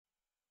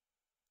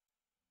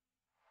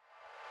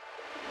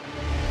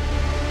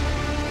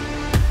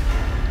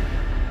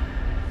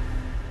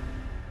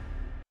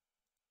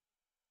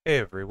Hey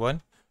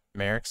everyone,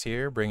 Mherex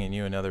here, bringing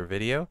you another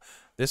video.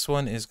 This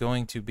one is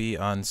going to be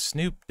on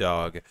Snoop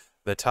Dogg,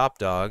 the top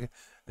dog,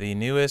 the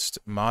newest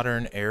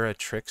modern era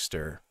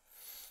trickster.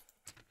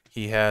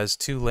 He has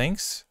two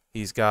links.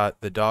 He's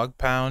got the Dog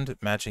Pound,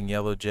 matching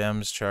yellow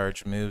gems,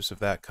 charge moves of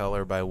that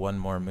color by one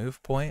more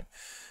move point,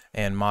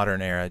 and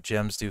modern era,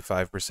 gems do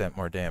 5%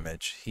 more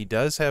damage. He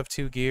does have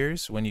two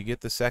gears. When you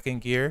get the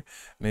second gear,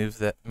 moves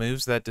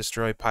that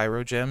destroy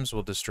pyro gems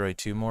will destroy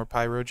two more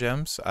pyro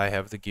gems. I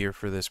have the gear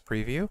for this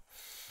preview.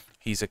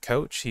 He's a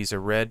coach. He's a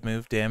red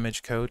move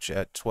damage coach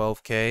at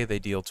 12k. They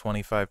deal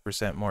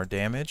 25% more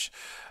damage.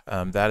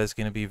 That is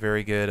going to be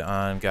very good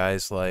on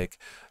guys like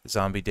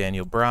Zombie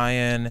Daniel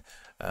Bryan,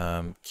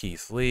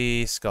 Keith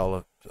Lee,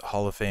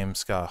 Hall of Fame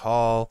Scott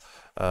Hall,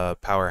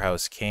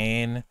 Powerhouse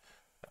Kane,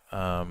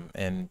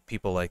 and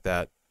people like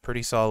that.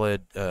 Pretty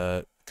solid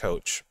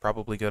coach.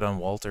 Probably good on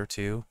Walter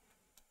too.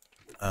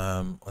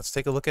 Let's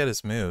take a look at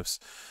his moves.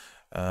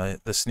 The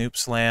Snoop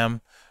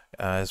Slam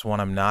is one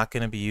I'm not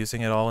going to be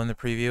using at all in the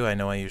preview. I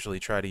know I usually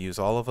try to use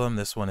all of them.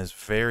 This one is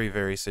very,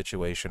 very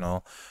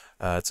situational.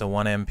 It's a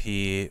 1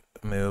 MP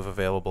move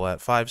available at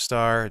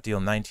 5-star, deal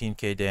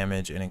 19k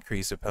damage, and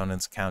increase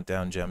opponents'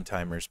 countdown gem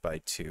timers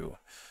by 2.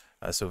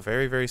 So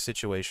very, very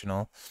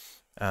situational.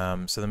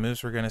 So the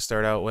moves we're going to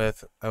start out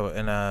with,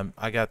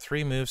 I got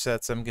 3 move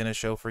sets I'm going to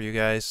show for you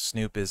guys.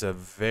 Snoop is a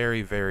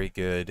very, very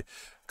good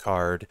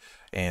card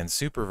and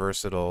super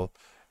versatile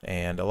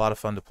and a lot of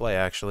fun to play,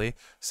 actually.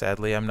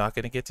 Sadly, I'm not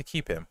going to get to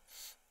keep him.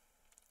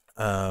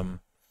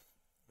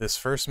 This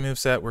first move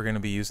set, we're going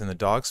to be using the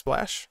Dog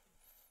Splash.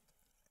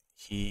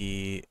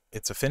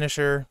 It's a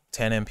finisher,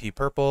 10 MP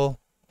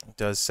purple,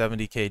 does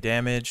 70k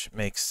damage,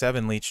 makes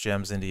 7 leech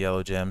gems into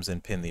yellow gems,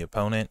 and pin the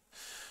opponent.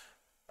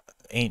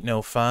 Ain't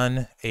no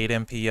fun, 8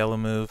 MP yellow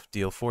move,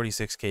 deal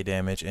 46k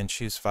damage, and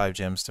choose 5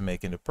 gems to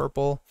make into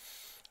purple.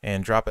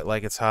 And drop it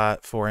like it's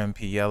hot, 4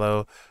 MP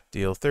yellow,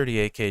 deal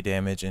 38k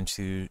damage, and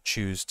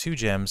choose 2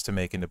 gems to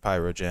make into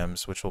pyro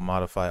gems, which will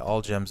modify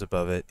all gems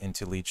above it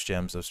into leech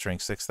gems of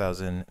strength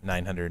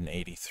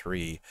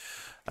 6,983.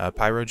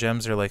 Pyro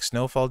gems are like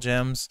snowfall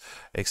gems,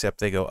 except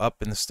they go up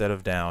instead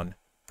of down.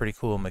 Pretty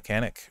cool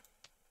mechanic.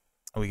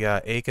 We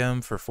got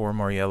Acom for 4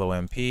 more yellow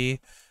MP,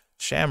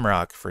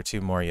 Shamrock for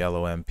 2 more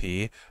yellow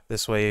MP.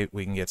 This way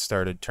we can get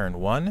started turn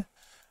 1.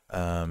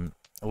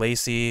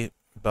 Lacey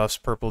buffs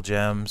purple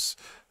gems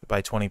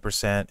by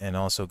 20% and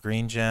also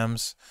green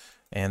gems.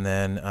 And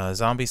then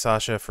Zombie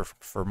Sasha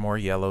for more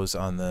yellows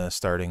on the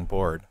starting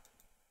board.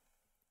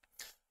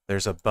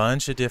 There's a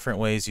bunch of different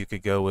ways you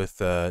could go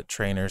with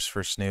trainers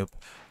for Snoop.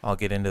 I'll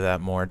get into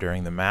that more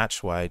during the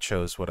match, why I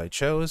chose what I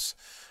chose.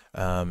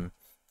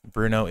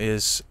 Bruno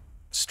is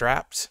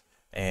strapped,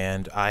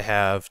 and I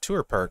have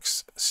tour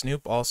perks.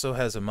 Snoop also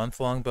has a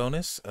month-long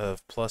bonus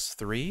of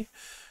 +3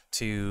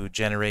 to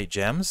generate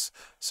gems.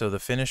 So the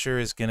finisher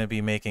is going to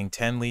be making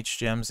 10 leech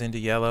gems into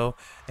yellow,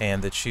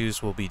 and the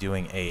choose will be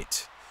doing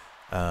 8.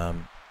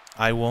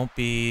 I won't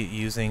be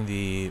using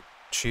the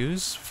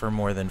choose for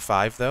more than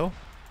 5 though.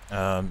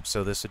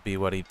 So this would be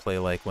what he'd play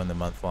like when the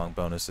month-long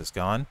bonus is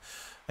gone.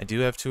 I do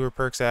have tour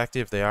perks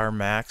active. They are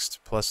maxed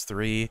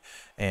 +3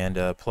 and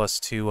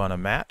 +2 on a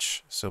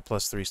match, so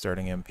 +3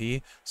 starting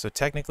MP. So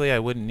technically I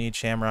wouldn't need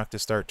Shamrock to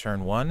start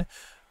turn 1,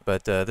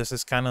 but this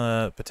is kind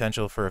of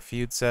potential for a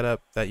feud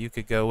setup that you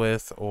could go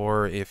with,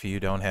 or if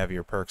you don't have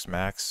your perks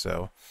maxed.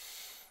 So,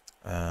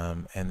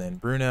 and then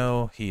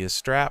Bruno, he is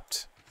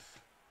strapped.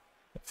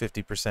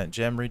 50%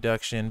 gem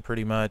reduction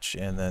pretty much,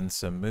 and then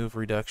some move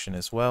reduction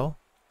as well.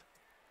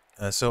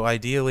 So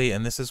ideally,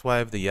 and this is why I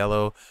have the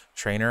yellow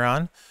trainer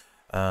on,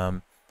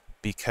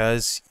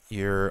 because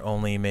you're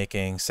only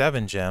making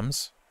 7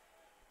 gems,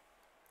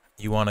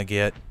 you want to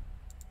get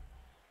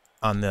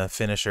on the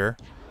finisher.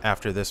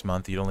 After this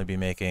month, you'd only be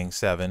making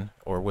 7,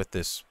 or with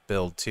this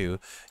build too.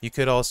 You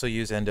could also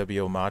use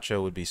NWO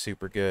Macho, would be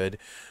super good.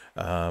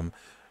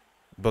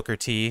 Booker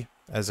T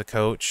as a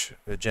coach,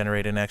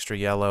 generate an extra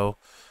yellow,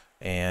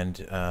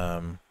 and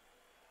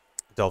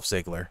Dolph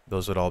Ziggler.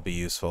 Those would all be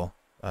useful.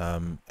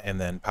 And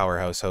then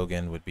Powerhouse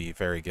Hogan would be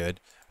very good.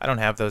 I don't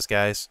have those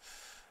guys.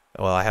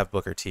 Well, I have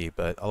Booker T,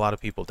 but a lot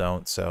of people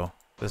don't, so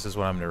this is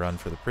what I'm going to run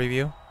for the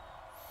preview.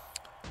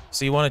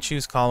 So you want to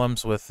choose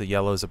columns with the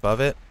yellows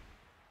above it.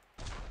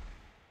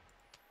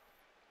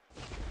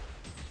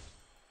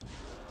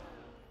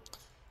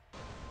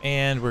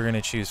 And we're going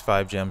to choose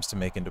 5 gems to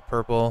make into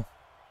purple.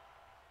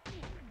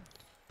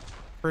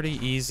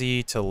 Pretty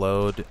easy to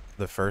load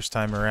the first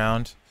time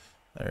around.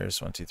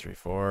 There's 1, 2, 3,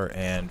 4,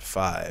 and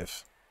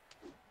 5.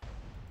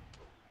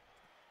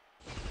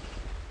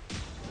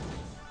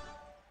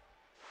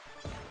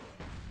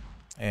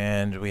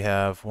 And we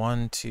have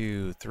 1,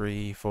 2,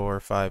 3, 4,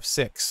 5,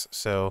 6.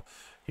 So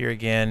here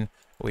again,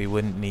 we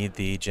wouldn't need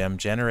the gem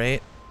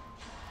generate.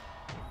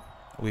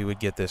 We would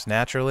get this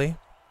naturally.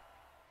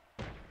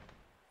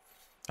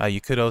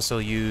 You could also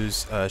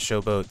use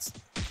Showboat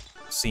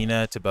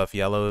Cena to buff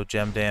yellow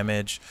gem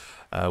damage.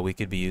 We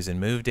could be using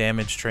move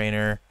damage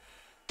trainer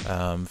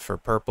for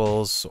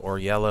purples or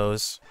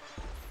yellows.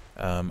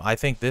 I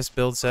think this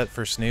build set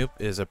for Snoop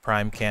is a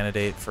prime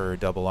candidate for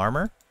double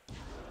armor.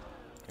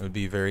 It would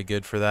be very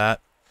good for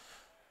that.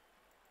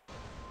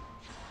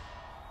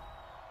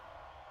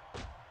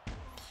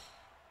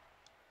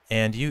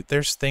 And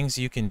there's things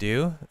you can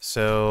do.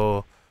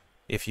 So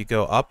if you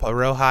go up a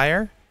row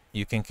higher,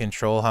 you can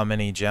control how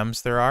many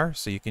gems there are.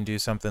 So you can do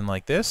something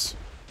like this.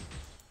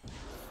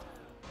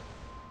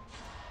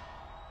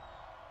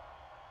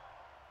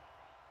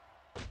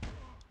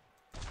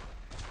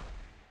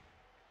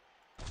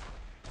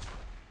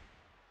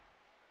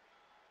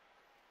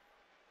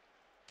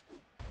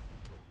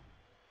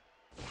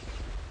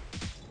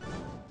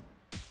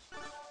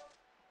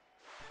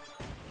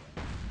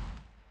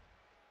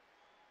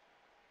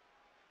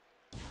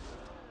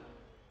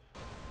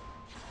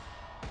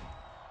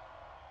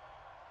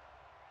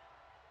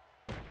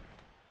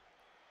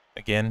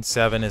 Again,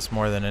 7 is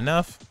more than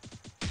enough.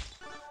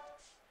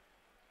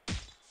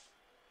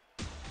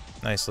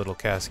 Nice little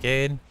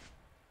cascade.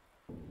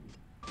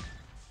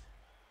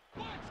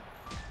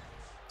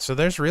 So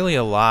there's really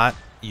a lot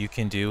you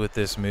can do with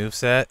this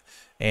moveset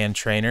and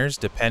trainers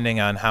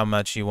depending on how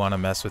much you want to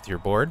mess with your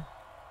board.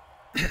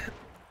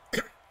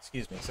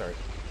 Excuse me, sorry.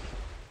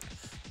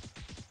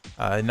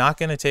 Not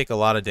going to take a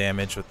lot of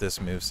damage with this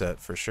moveset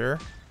for sure.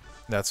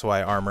 That's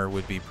why armor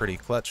would be pretty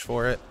clutch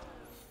for it.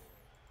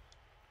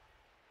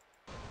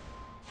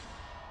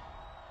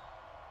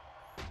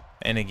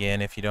 And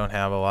again, if you don't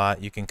have a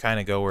lot, you can kind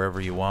of go wherever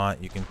you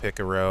want. You can pick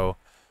a row.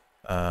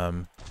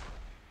 We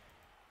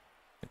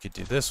could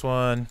do this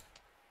one.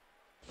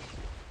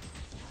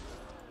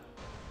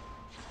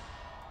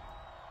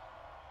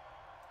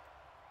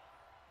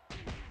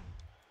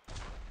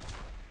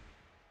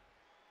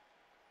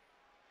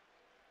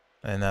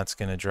 And that's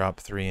going to drop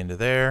 3 into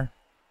there.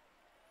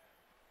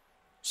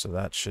 So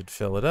that should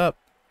fill it up.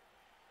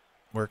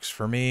 Works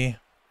for me.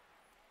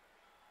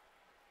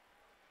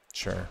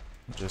 Sure.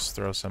 Just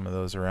throw some of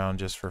those around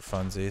just for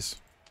funsies.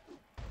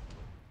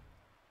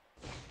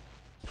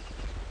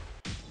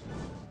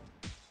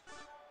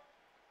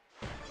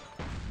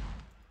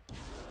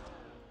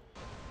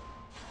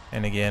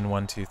 And again,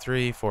 1, 2,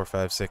 3, 4,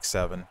 5, 6,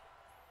 7.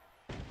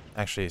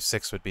 Actually,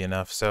 6 would be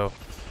enough. So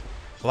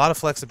a lot of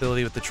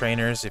flexibility with the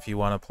trainers if you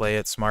want to play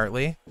it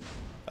smartly.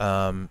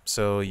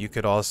 So you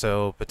could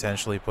also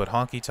potentially put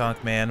Honky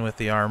Tonk Man with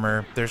the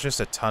armor. There's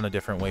just a ton of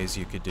different ways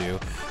you could do.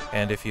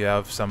 And if you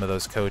have some of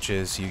those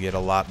coaches, you get a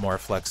lot more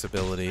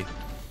flexibility.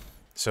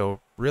 So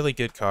really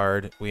good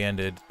card. We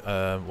ended,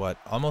 what,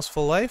 almost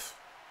full life?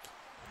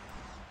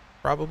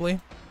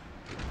 Probably.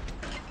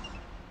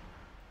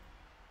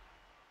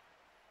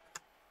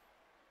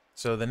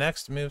 So the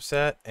next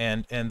moveset,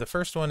 and the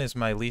first one is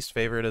my least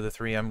favorite of the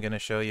 3 I'm going to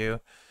show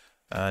you.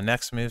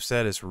 Next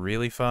moveset is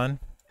really fun.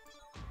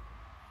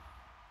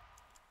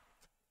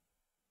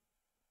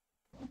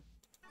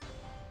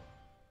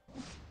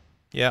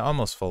 Yeah,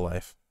 almost full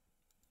life.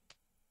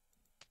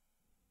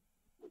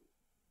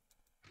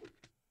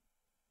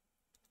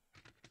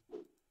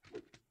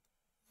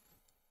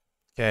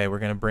 Okay, we're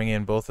going to bring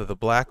in both of the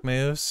black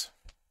moves.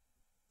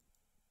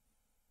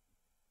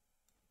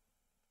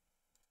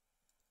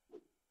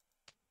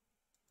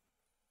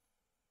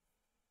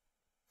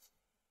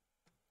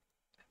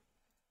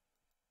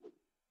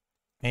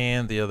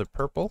 And the other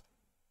purple.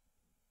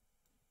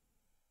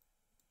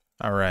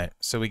 All right,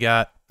 so we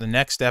got the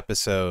next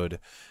episode.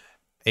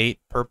 8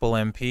 purple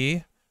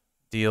MP,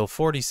 deal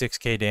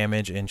 46k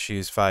damage and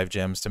choose 5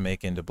 gems to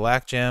make into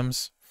black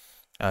gems.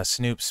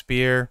 Snoop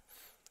Spear,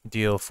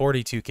 deal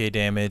 42k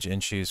damage and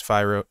choose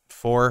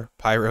 4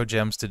 pyro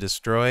gems to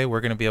destroy.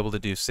 We're going to be able to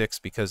do 6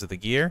 because of the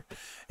gear.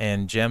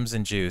 And Gems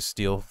and Juice,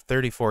 deal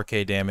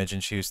 34k damage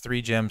and choose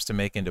 3 gems to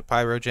make into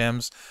pyro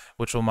gems,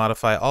 which will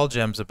modify all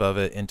gems above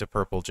it into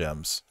purple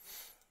gems.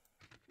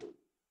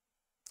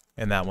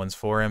 And that one's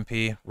 4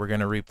 MP. We're going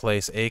to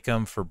replace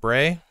Acom for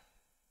Bray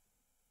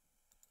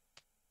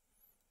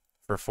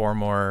for 4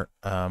 more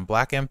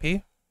black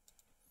MP.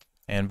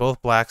 And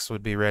both blacks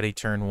would be ready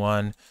turn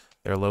 1.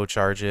 They're low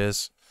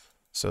charges,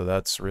 so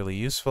that's really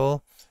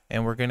useful.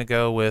 And we're going to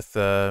go with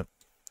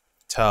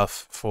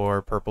Tough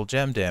for purple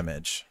gem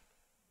damage.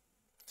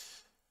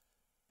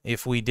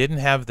 If we didn't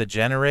have the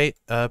Generate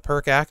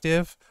perk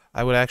active,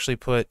 I would actually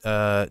put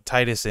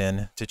Titus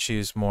in to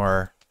choose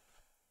more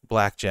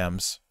black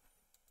gems.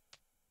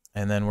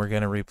 And then we're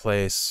going to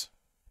replace...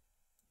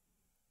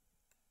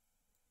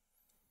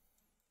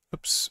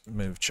 Oops,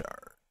 move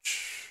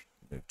charge,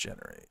 move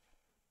generate,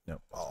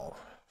 nope, all.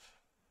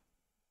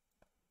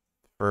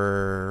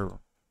 For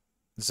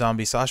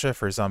Zombie Sasha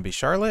for Zombie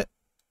Charlotte.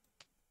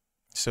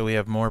 So we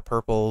have more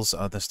purples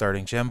on the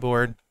starting gem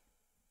board.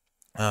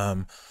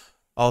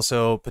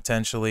 Also,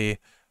 potentially,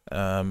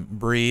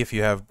 Bree, if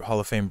you have Hall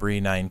of Fame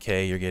Bree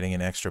 9k, you're getting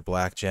an extra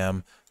black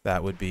gem.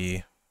 That would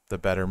be the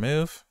better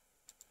move.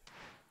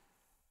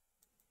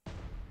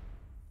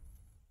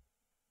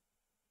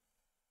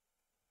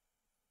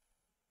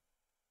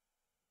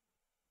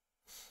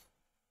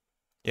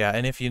 Yeah,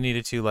 and if you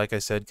needed to, like I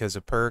said, because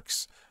of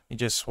perks, you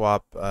just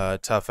swap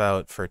Tough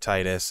out for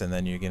Titus, and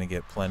then you're going to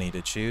get plenty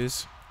to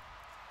choose.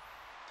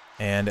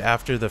 And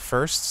after the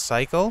first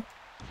cycle,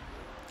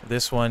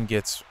 this one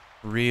gets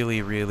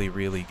really, really,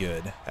 really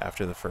good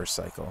after the first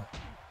cycle.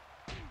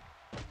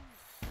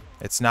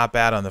 It's not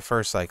bad on the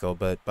first cycle,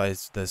 but by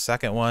the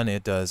second one,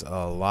 it does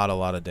a lot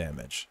of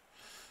damage.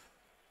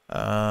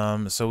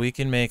 So we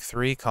can make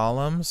 3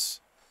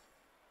 columns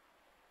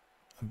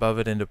above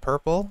it into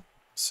purple.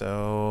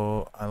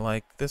 So I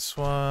like this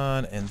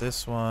one, and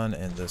this one,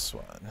 and this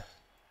one.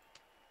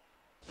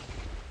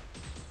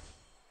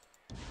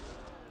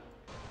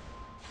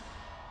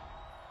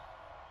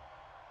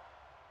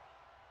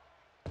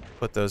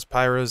 Put those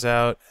pyros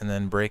out, and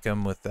then break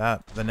them with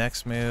that, the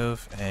next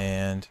move,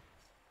 and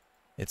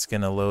it's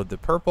going to load the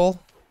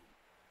purple,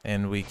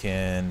 and we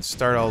can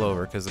start all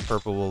over because the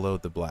purple will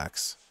load the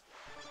blacks.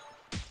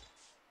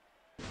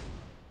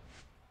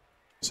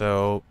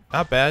 So,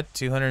 not bad.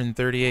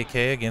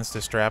 238k against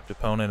a strapped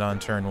opponent on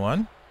turn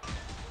 1.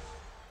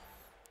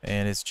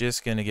 And it's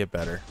just going to get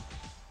better.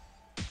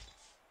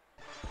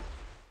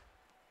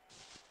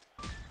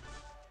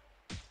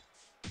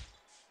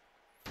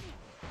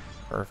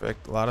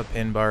 Perfect. A lot of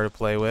pin bar to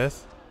play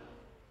with.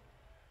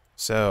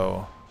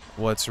 So,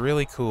 what's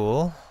really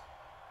cool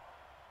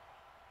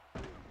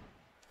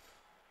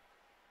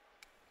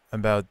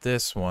about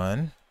this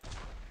one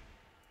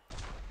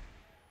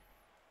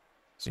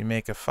is you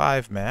make a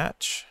 5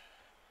 match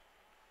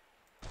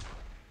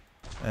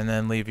and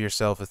then leave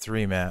yourself a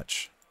 3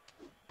 match.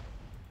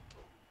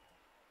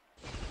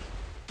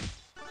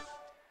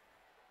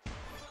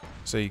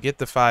 So you get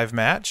the 5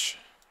 match,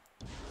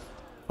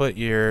 put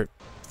your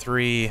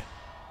 3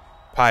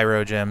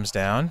 pyro gems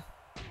down,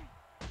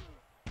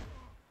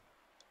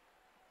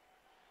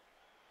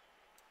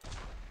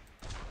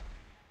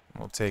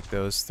 we'll take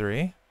those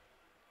 3,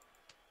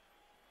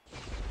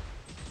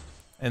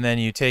 and then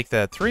you take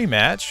that 3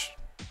 match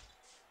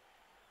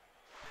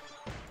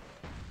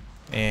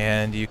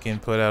and you can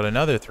put out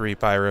another 3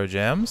 pyro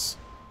gems.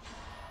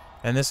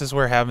 And this is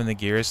where having the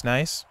gear is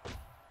nice.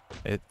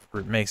 It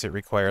makes it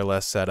require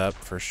less setup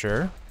for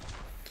sure.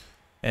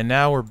 And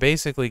now we're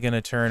basically going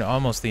to turn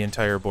almost the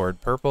entire board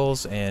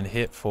purples and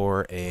hit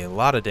for a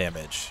lot of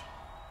damage.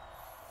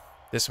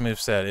 This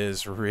moveset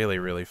is really,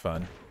 really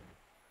fun.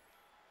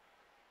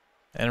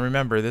 And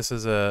remember, this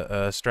is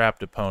a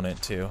strapped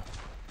opponent too.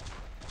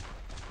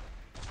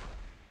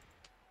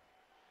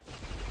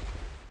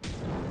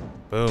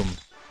 Boom.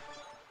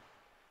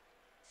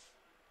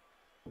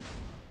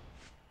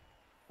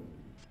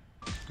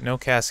 No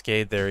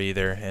cascade there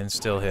either, and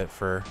still hit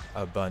for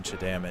a bunch of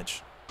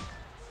damage.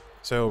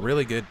 So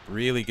really good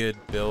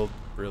build,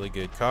 really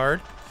good card.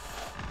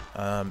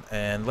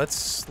 And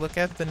let's look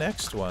at the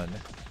next one.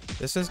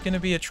 This is going to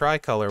be a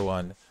tricolor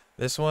one.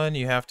 This one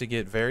you have to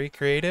get very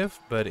creative,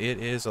 but it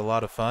is a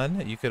lot of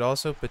fun. You could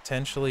also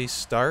potentially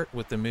start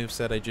with the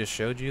moveset I just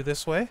showed you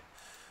this way,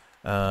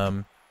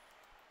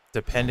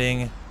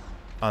 depending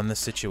on the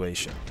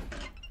situation.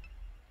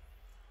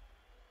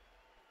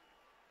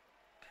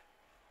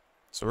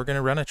 So we're going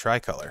to run a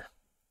tricolor.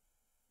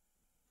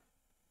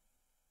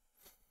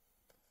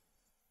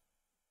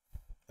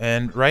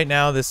 And right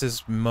now this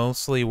is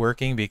mostly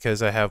working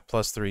because I have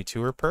 +3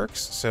 tour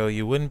perks, so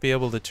you wouldn't be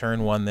able to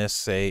turn one this,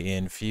 say,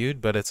 in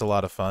feud, but it's a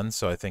lot of fun,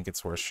 so I think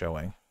it's worth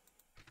showing.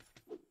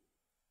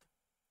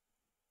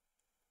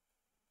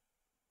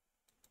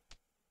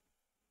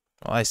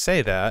 Well, I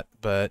say that,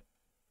 but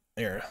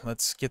here,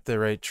 let's get the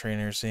right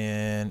trainers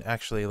in.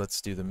 Actually,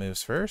 let's do the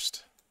moves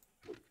first.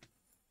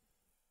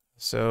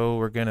 So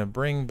we're going to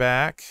bring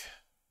back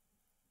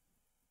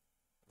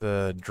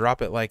the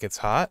drop it like it's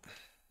hot.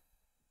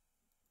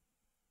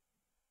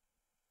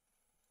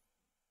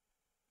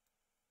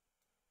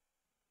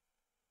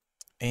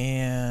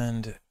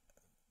 And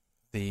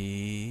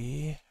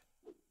the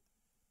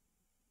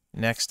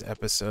next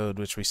episode,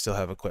 which we still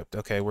have equipped.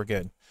 Okay, we're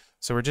good.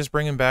 So we're just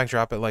bringing back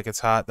drop it like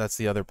it's hot. That's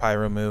the other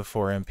pyro move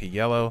for MP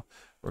yellow.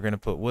 We're going to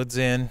put woods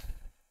in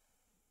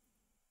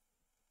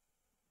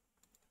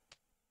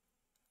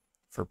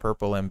for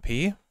purple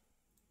MP.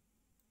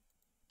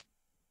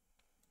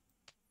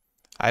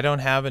 I don't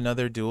have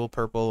another dual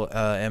purple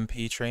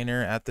MP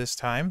trainer at this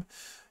time.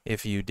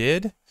 If you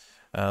did,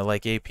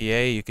 like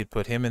APA, you could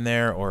put him in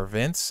there, or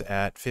Vince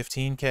at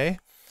 15k,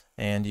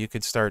 and you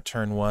could start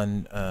turn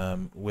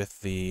 1 with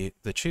the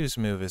choose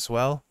move as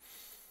well.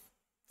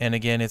 And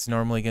again, it's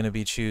normally going to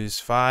be choose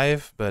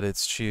 5, but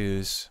it's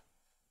choose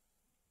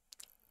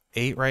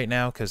 8 right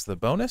now because the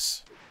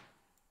bonus.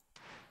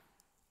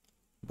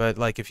 But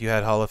like if you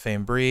had Hall of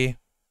Fame Bree,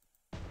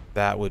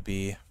 that would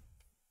be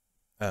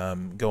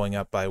going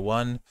up by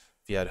 1.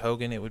 If you had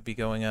Hogan, it would be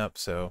going up.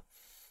 So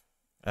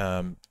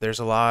there's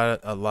a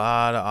lot of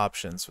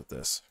options with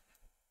this.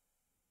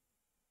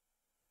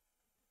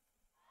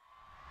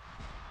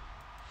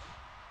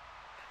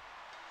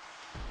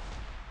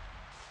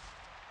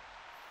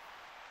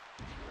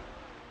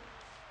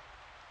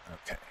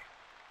 Okay.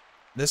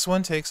 This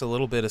one takes a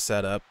little bit of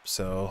setup,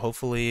 so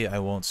hopefully I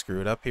won't screw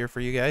it up here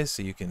for you guys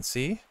so you can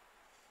see.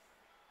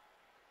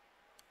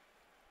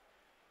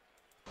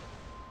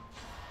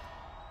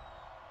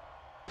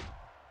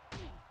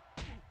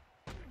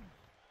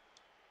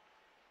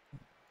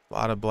 A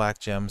lot of black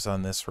gems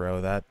on this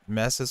row. That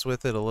messes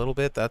with it a little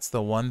bit. That's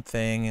the one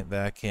thing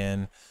that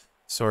can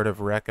sort of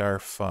wreck our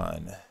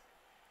fun.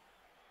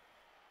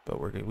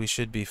 But we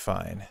should be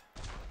fine.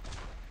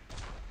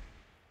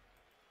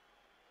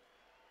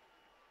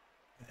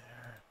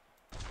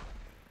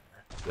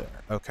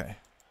 There. Okay.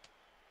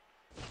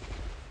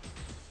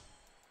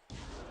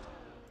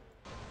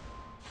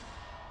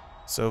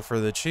 So for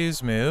the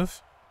choose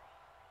move,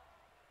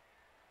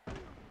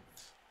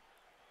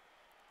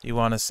 you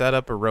want to set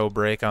up a row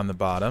break on the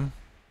bottom,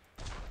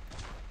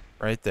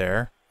 right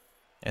there.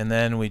 And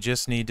then we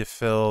just need to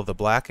fill the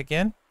black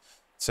again.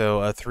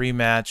 So a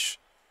 3-match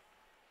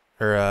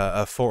or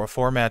a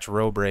 4-match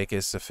row break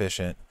is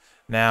sufficient.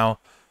 Now,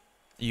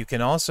 you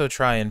can also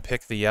try and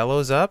pick the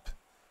yellows up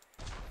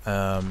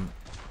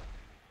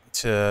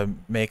to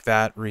make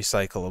that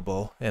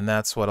recyclable. And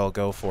that's what I'll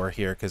go for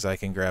here because I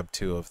can grab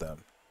 2 of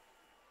them.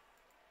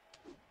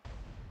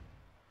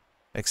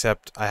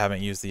 Except I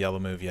haven't used the yellow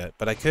move yet.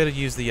 But I could have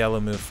used the yellow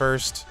move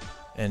first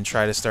and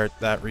try to start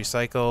that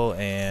recycle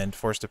and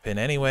forced a pin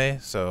anyway,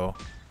 so...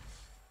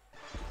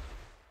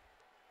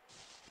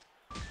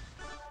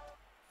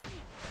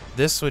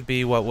 This would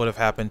be what would have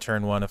happened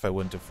turn 1 if I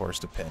wouldn't have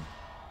forced a pin.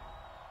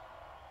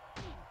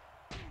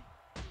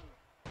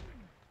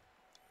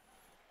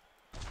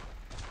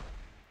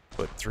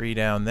 Put 3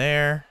 down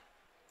there.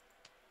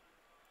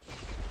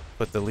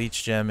 Put the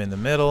leech gem in the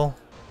middle.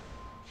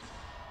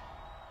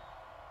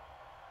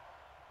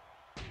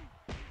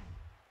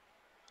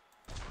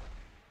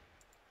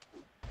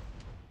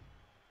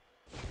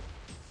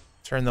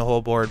 Turn the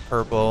whole board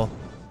purple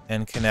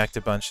and connect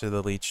a bunch of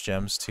the leech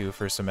gems too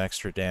for some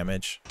extra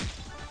damage.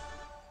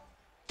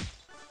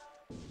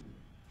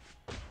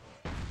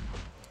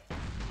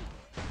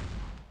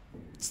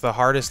 It's the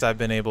hardest I've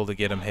been able to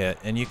get him hit,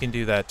 and you can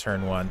do that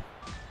turn 1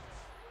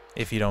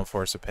 if you don't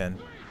force a pin.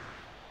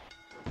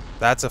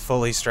 That's a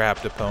fully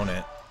strapped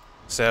opponent.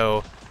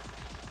 So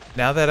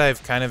now that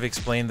I've kind of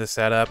explained the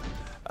setup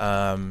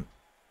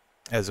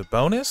as a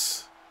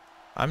bonus,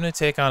 I'm going to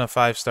take on a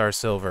 5-star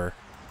silver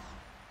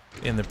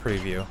in the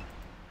preview.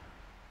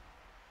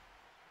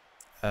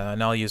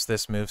 And I'll use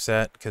this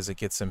moveset because it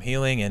gets some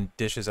healing and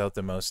dishes out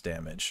the most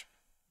damage.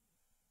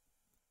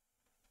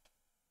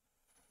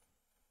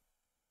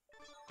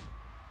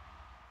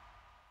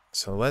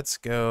 So let's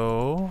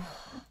go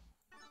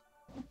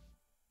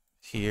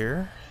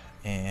here,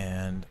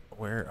 and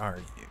where are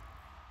you?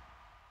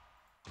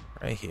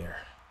 Right here.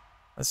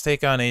 Let's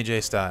take on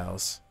AJ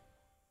Styles.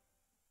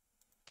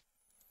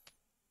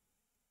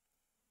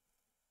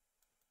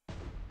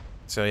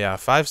 So yeah,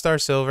 5-star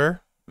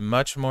silver,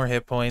 much more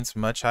hit points,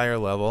 much higher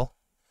level,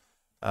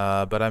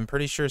 but I'm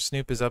pretty sure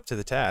Snoop is up to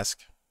the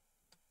task.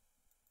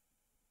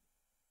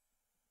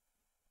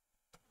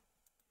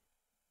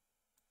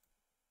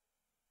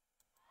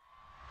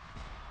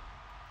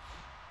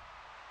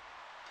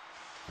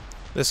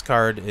 This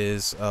card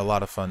is a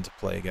lot of fun to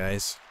play,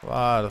 guys. A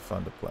lot of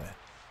fun to play.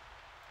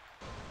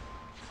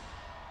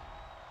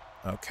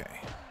 Okay.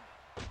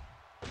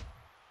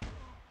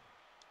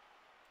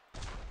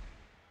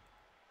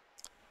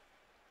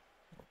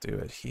 We'll do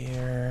it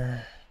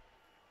here.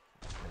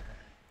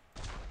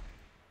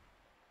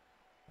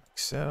 Like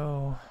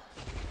so.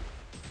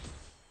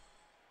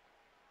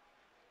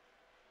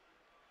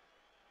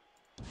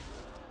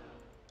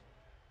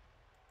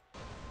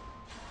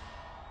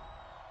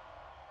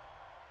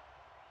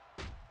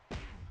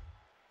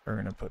 We're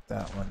going to put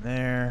that one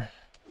there.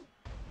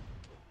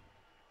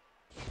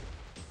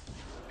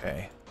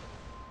 Okay.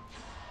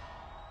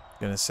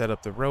 Going to set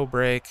up the row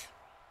break.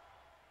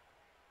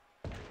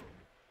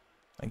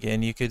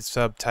 Again, you could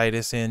sub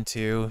Titus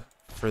into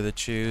for the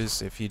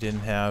choose if you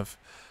didn't have,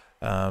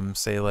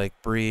 say, like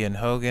Bree and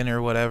Hogan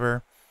or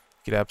whatever.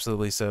 You could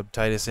absolutely sub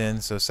Titus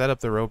in. So set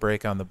up the row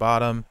break on the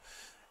bottom,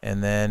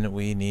 and then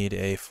we need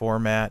a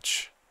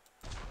 4-match.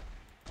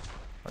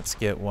 Let's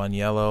get 1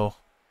 yellow.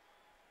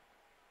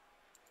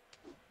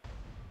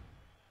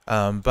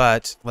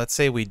 But let's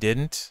say we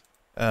didn't.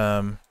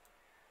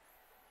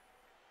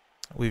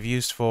 We've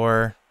used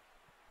 4.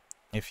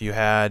 If you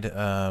had,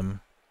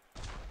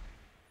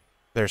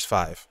 there's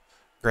 5.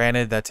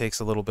 Granted, that takes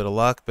a little bit of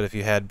luck, but if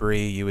you had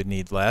Bree, you would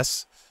need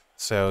less.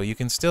 So you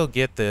can still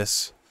get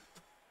this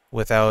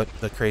without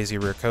the crazy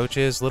rear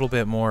coaches. A little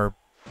bit more,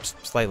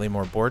 slightly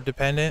more board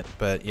dependent,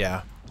 but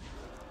yeah.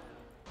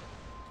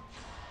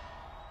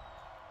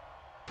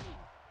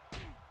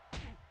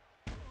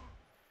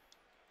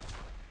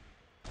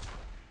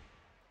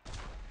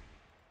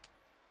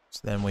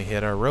 So then we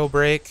hit our row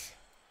break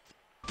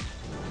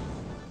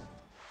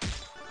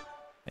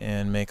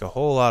and make a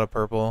whole lot of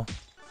purple.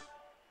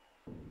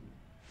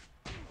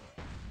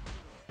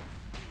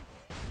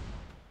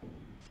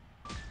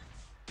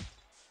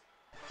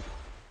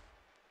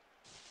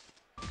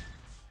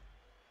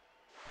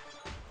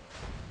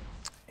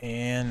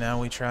 And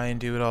now we try and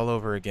do it all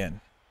over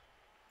again.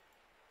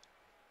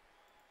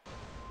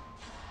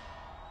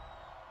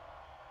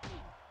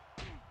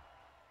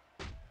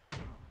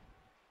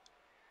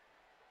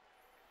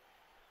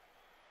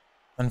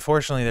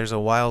 Unfortunately, there's a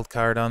wild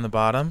card on the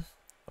bottom,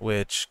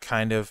 which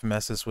kind of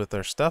messes with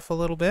our stuff a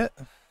little bit.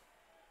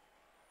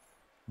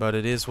 But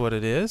it is what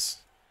it is.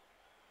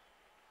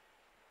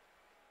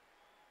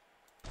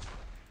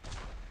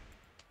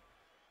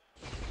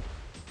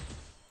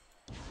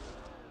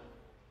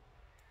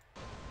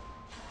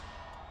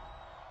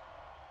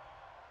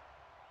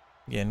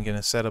 Again,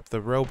 gonna set up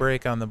the row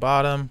brake on the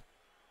bottom.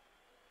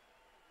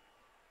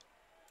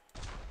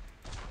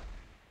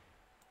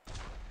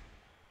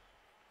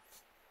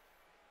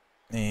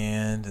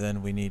 And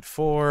then we need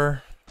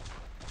 4.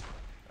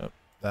 Oh,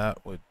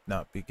 that would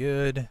not be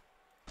good.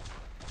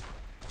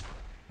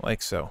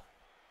 Like so.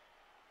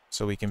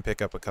 So we can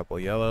pick up a couple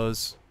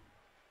yellows.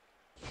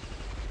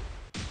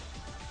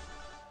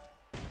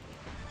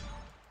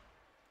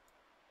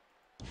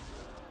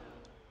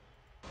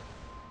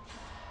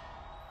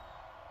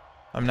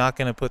 I'm not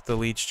going to put the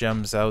leech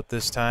gems out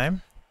this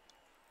time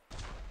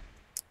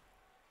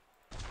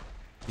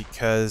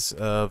because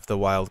of the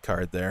wild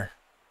card there.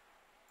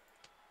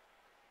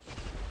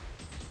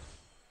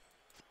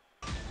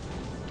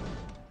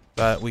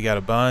 But we got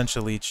a bunch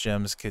of leech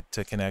gems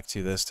to connect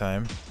to this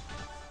time.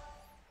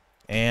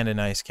 And a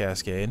nice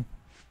cascade.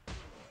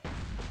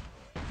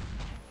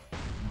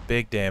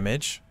 Big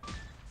damage.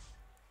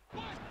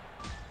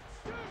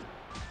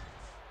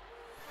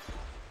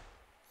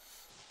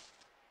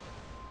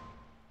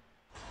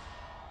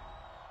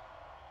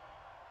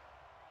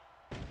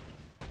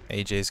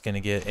 AJ's going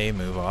to get a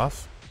move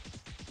off.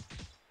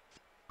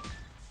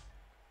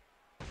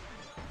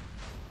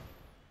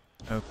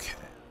 Okay.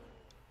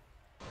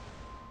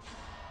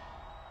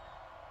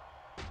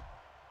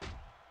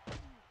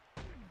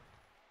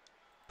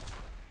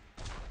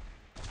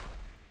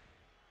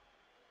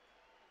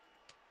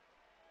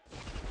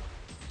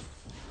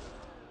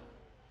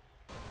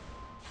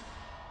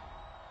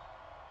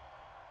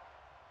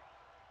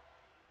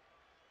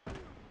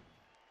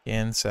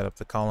 Again, set up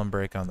the column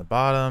brake on the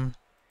bottom.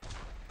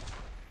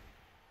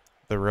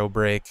 The row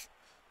brake,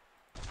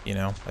 you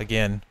know,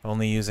 again,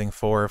 only using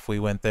 4 if we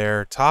went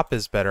there. Top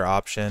is better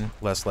option,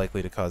 less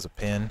likely to cause a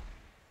pin.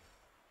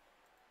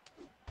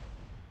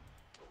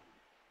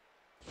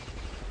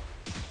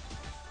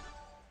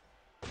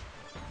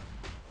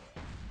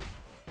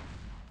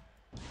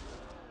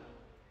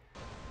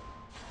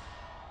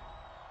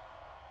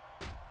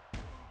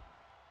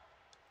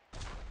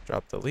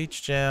 Drop the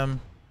leech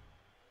gem.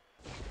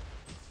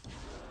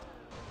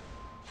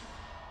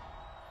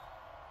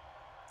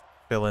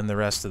 Fill in the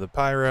rest of the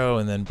pyro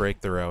and then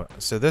break the row.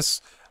 So this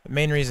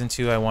main reason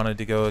too I wanted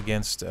to go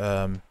against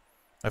a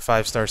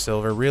 5-star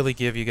silver, really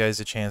give you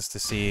guys a chance to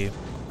see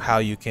how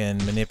you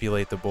can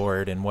manipulate the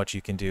board and what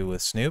you can do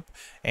with Snoop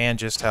and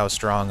just how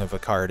strong of a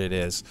card it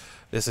is.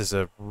 This is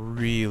a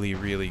really,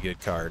 really good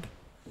card.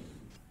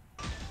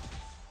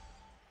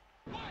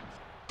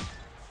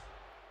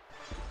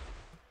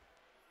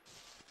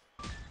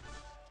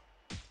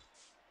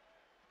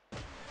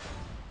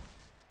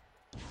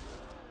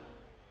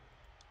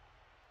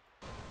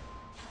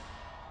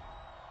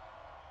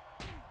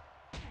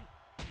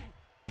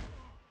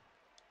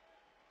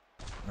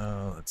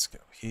 Oh, let's go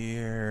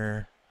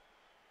here.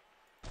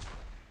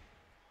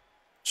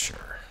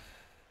 Sure.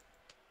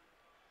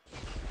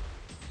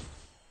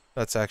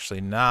 That's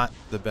actually not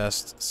the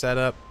best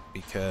setup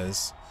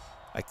because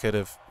I could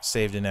have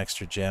saved an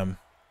extra gem.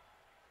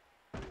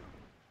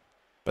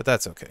 But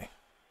that's okay.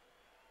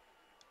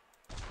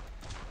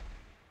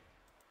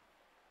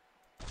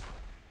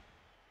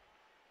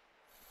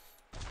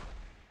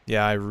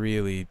 Yeah, I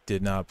really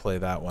did not play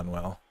that one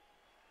well.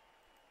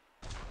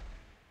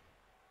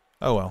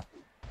 Oh well.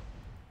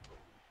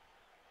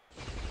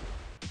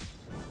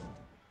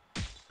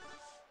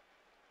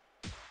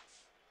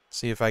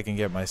 See if I can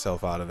get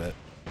myself out of it.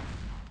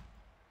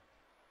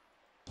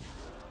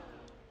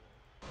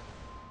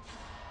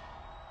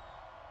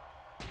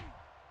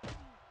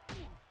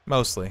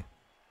 Mostly.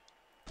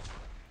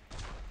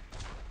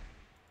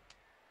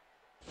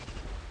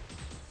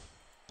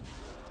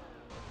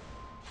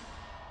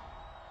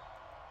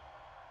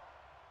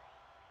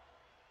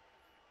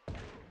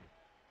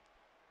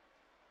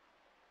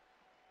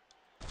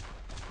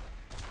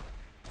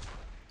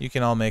 You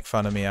can all make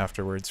fun of me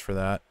afterwards for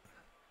that.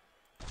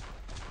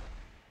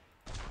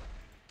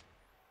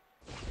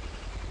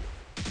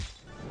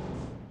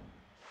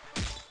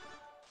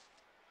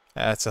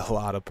 That's a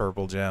lot of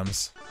purple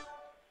gems.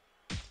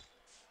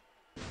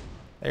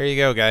 There you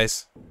go,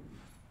 guys.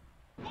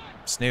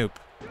 Snoop.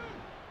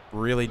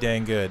 Really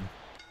dang good.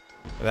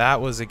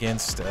 That was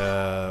against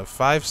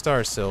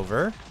 5-star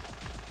silver,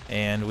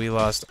 and we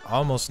lost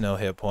almost no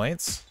hit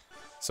points.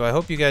 So I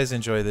hope you guys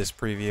enjoy this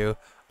preview.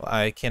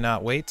 I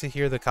cannot wait to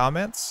hear the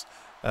comments,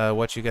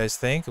 what you guys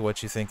think,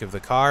 what you think of the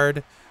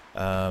card,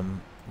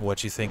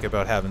 what you think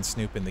about having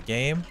Snoop in the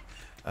game.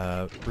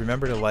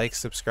 Remember to like,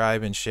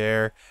 subscribe, and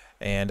share.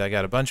 And I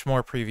got a bunch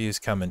more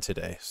previews coming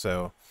today.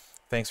 So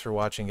thanks for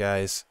watching,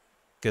 guys.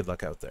 Good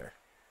luck out there.